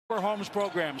Homes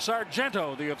program.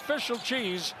 Sargento, the official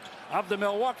cheese of the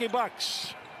Milwaukee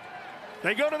Bucks.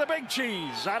 They go to the big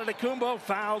cheese. Adetokounmpo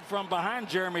fouled from behind.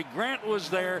 Jerami Grant was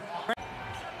there.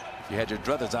 If you had your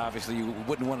druthers, obviously you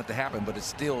wouldn't want it to happen, but it's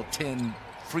still 10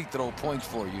 free throw points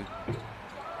for you.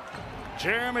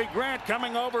 Jerami Grant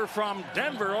coming over from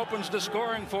Denver opens the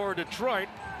scoring for Detroit.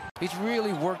 He's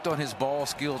really worked on his ball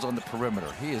skills on the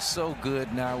perimeter. He is so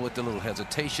good now with the little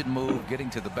hesitation move, getting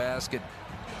to the basket.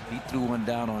 He threw one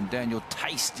down on Daniel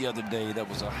Tice the other day. That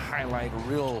was a highlight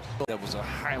reel.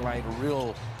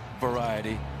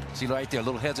 Variety. See right there, a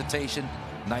little hesitation.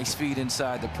 Nice feed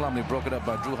inside the Plumlee. Broke it up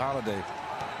by Drew Holiday.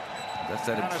 That's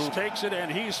that improvement. Takes it,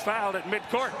 and he's fouled at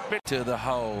midcourt. To the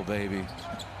hole, baby.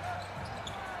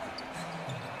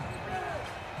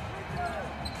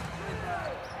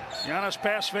 Giannis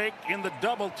pass fake in the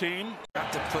double team.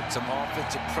 Got to put some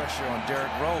offensive pressure on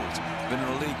Derrick Rose. Been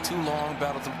in the league too long,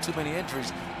 battled through too many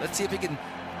injuries. Let's see if he can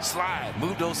slide,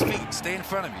 move those feet, stay in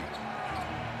front of you.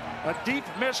 A deep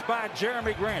miss by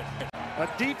Jerami Grant. A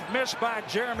deep miss by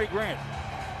Jerami Grant.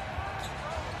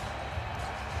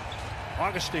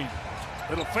 Augustine,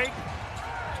 little fake,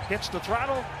 hits the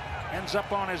throttle, ends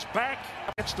up on his back.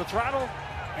 Hits the throttle,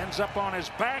 ends up on his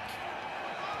back.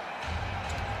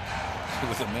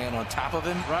 With a man on top of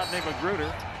him. Rodney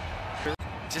McGruder.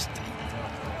 Just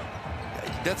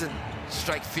doesn't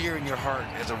strike fear in your heart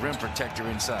as a rim protector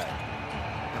inside.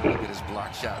 And look at his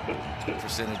block shot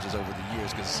percentages over the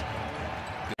years, because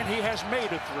he has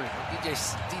made a three.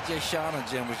 DJ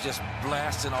Shanahan was just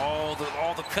blasting all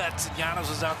the cuts, and Giannis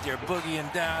was out there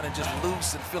boogieing down and just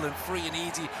loose and feeling free and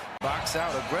easy. Box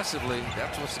out aggressively.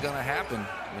 That's what's going to happen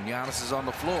when Giannis is on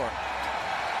the floor.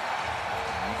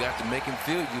 You got to make him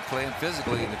feel you playing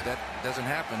physically, and if that doesn't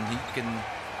happen, he can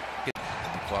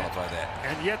qualify that.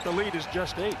 And yet the lead is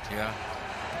just 8. Yeah.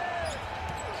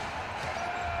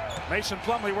 Mason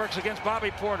Plumlee works against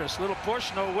Bobby Portis. Little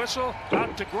push, no whistle.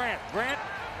 Out to Grant. Grant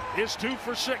is 2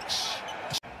 for 6.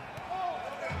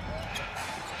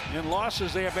 In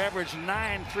losses, they have averaged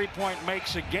 9 3-point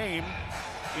makes a game.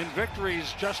 In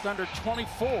victories, just under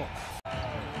 24.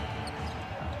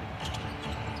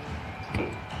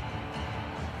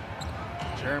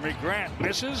 Jerami Grant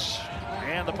misses,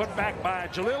 and the putback by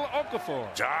Jahlil Okafor.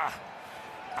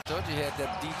 I told you he had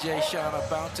that DJ Shauna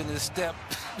bouncing his step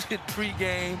in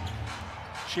pregame.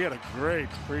 She had a great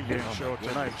pregame show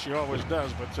tonight. She always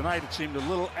does, but tonight it seemed a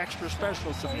little extra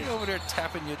special to me. You're over there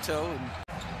tapping your toe, and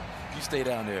you stay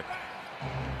down there.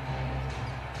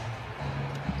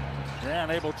 Yeah,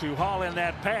 and able to haul in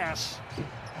that pass.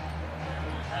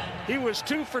 He was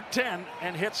 2 for 10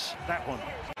 and hits that one.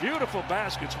 Beautiful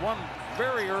baskets, one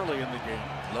very early in the game.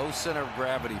 Low center of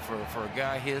gravity for a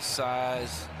guy his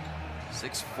size,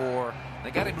 6'4". They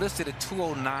got him listed at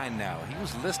 209 now. He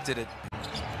was listed at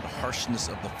the harshness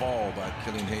of the fall by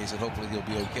Killian Hayes, and hopefully he'll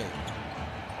be okay.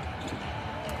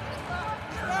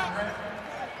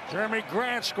 Jerami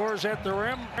Grant scores at the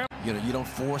rim. You know, you don't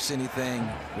force anything.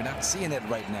 We're not seeing that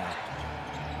right now.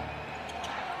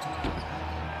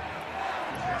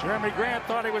 Jerami Grant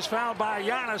thought he was fouled by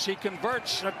Giannis. He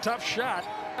converts a tough shot.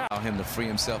 Allow him to free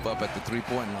himself up at the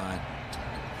three-point line.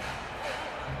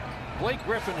 Blake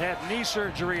Griffin had knee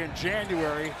surgery in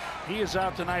January. He is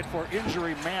out tonight for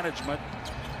injury management.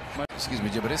 Excuse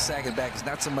me, Jim, but his sagging back is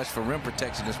not so much for rim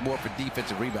protection, it's more for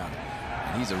defensive rebounding.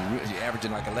 And he's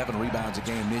averaging like 11 rebounds a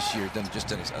game this year. Done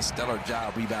just a stellar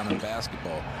job rebounding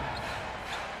basketball.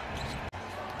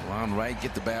 Go on right,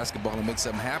 get the basketball and make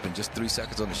something happen. Just 3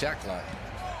 seconds on the shot clock.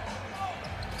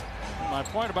 My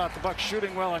point about the Bucks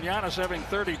shooting well and Giannis having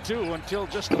 32 until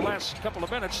just the last couple of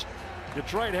minutes.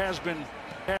 Detroit has been.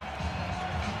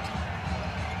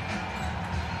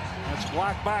 That's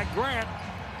blocked by Grant.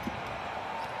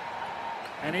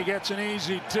 And he gets an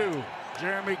easy 2.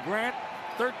 Jerami Grant,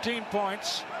 13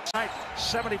 points.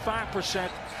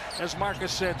 75%, as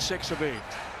Marcus said, 6 of 8.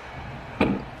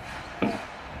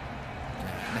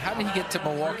 How did he get to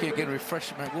Milwaukee again?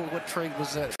 Refreshment. What trade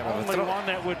was that? Only one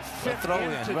that would fit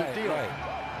into the deal.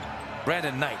 Right.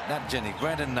 Brandon Knight, not Jenny.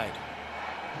 Brandon Knight.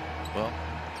 Well,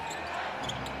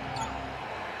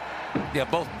 yeah,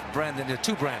 both Brandon. There are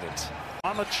 2 Brandons.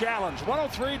 On the challenge,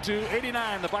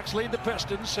 103-89. The Bucks lead the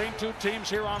Pistons. Same 2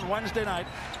 teams here on Wednesday night.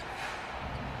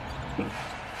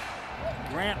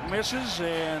 Grant misses,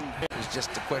 and it's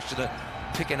just a question of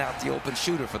picking out the open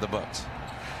shooter for the Bucks.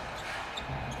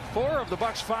 4 of the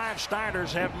Bucks' 5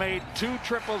 starters have made 2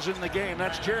 triples in the game.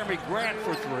 That's Jerami Grant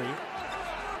for 3.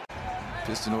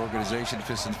 Piston organization,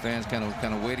 Piston fans kind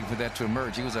of waiting for that to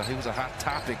emerge. He was a hot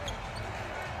topic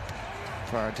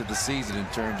prior to the season in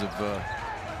terms of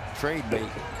trade bait.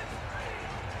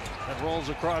 That rolls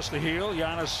across the heel.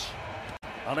 Giannis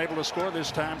unable to score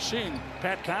this time. Seeing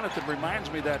Pat Connaughton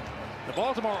reminds me that the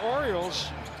Baltimore Orioles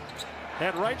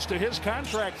had rights to his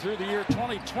contract through the year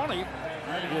 2020.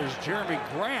 That is Jerami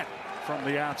Grant from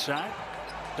the outside.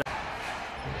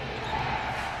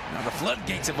 Now the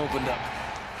floodgates have opened up.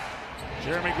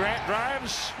 Jerami Grant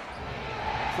drives.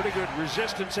 Pretty good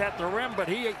resistance at the rim, but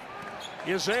he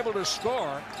is able to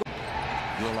score.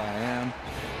 Will.i.am.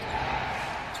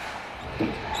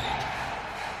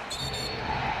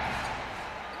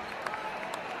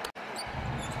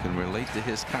 Can relate to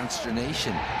his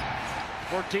consternation.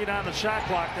 14 on the shot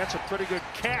clock. That's a pretty good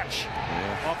catch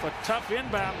off a tough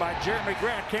inbound by Jerami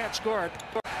Grant. Can't score it.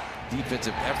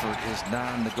 Defensive effort is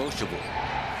non-negotiable.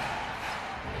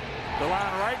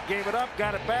 DeLon Wright gave it up,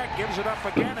 got it back, gives it up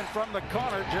again, and from the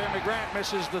corner, Jerami Grant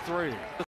misses the three.